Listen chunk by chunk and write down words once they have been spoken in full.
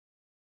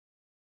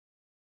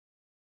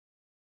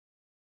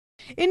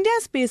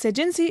India's space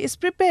agency is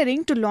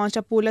preparing to launch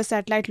a Polar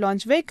Satellite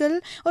Launch Vehicle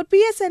or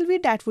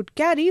PSLV that would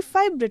carry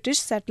 5 British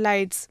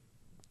satellites.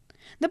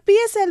 The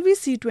PSLV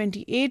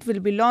C-28 will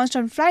be launched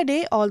on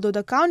Friday, although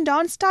the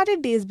countdown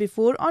started days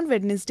before on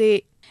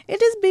Wednesday.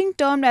 It is being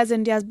termed as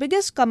India's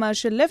biggest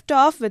commercial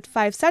liftoff with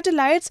 5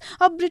 satellites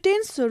of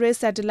Britain's Surrey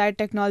Satellite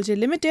Technology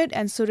Limited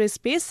and Surrey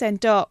Space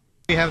Centre.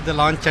 We have the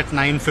launch at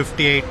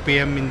 9:58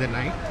 p.m. in the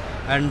night,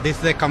 and this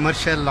is a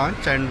commercial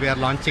launch, and we are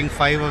launching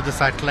 5 of the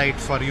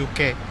satellites for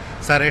UK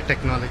Surrey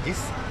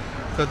Technologies.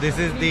 So this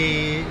is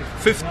the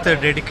 5th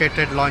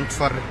dedicated launch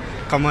for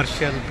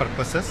commercial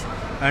purposes,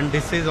 and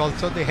this is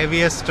also the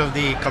heaviest of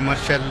the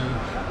commercial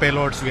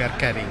payloads we are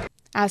carrying.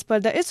 As per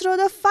the ISRO,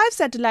 the 5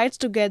 satellites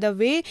together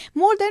weigh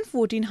more than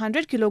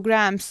 1400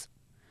 kilograms.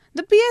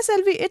 The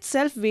PSLV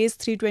itself weighs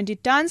 320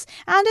 tons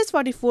and is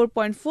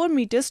 44.4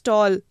 meters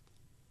tall.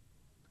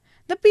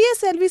 The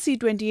PSLV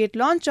C-28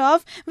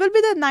 launch-off will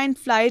be the 9th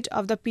flight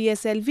of the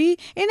PSLV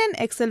in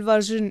an XL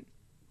version.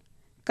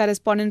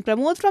 Correspondent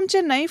Pramod from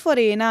Chennai for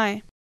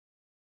ANI.